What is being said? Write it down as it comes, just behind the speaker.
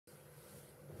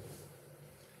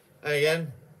And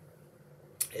again,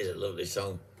 it's a lovely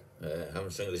song. I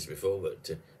haven't sung this before, but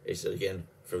it's again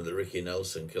from the Ricky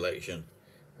Nelson collection.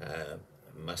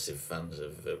 Massive fans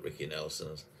of Ricky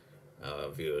Nelson's, our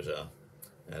viewers are.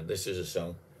 And this is a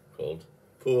song called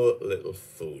Poor Little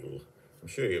Fool. I'm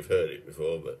sure you've heard it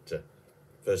before, but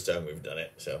first time we've done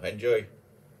it, so enjoy.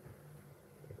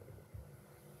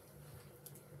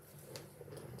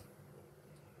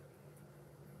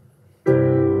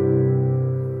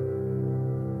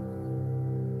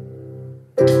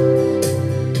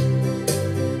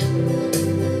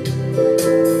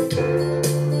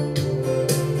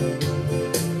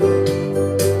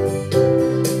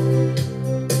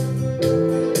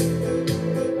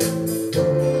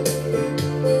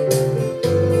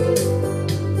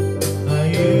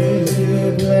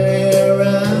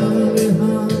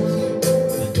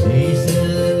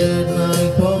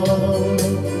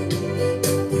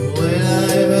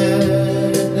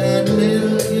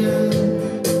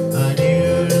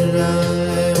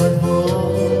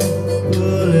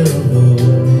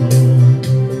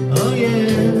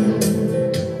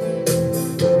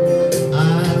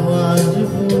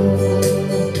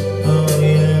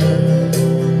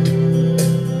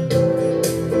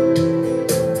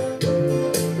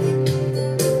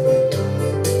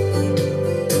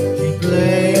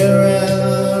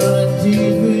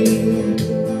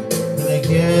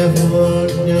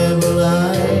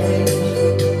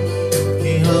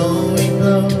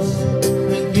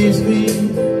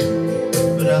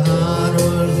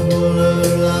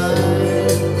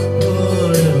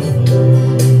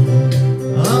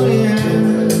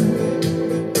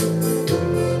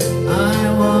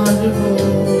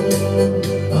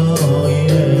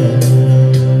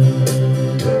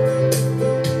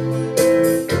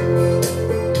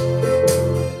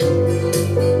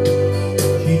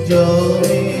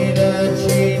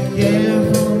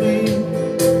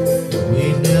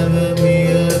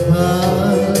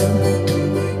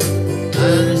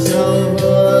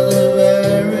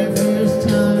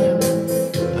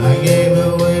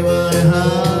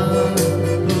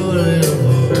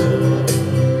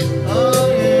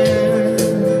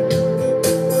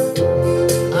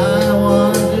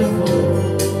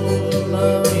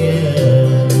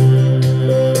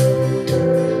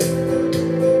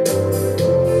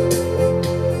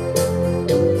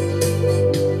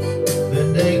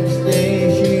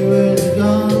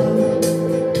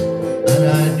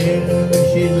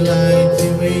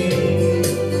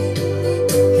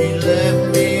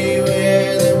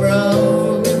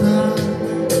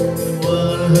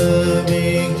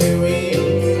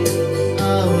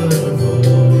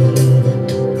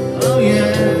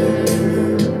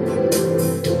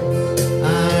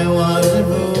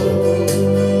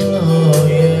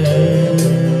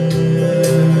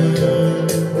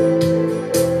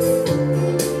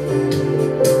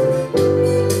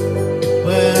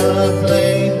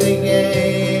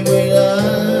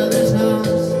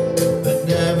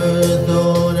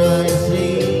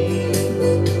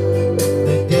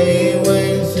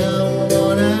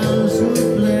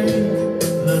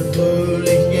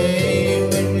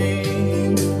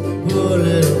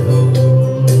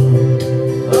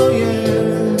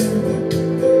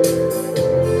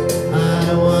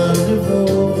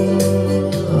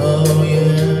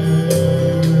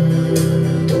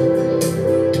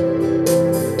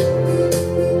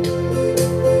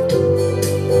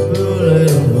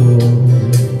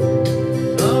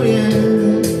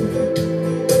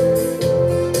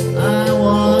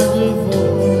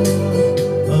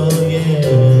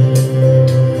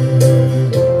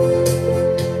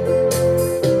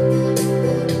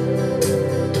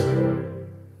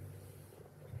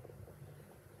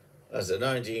 That's a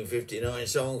 1959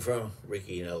 song from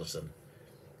Ricky Nelson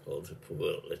called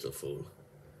Poor Little Fool.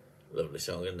 Lovely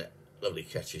song, isn't it? Lovely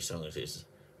catchy song it is.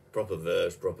 Proper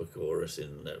verse, proper chorus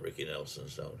in Ricky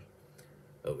Nelson's songs.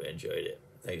 Hope you enjoyed it.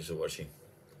 Thanks for watching.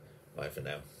 Bye for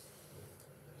now.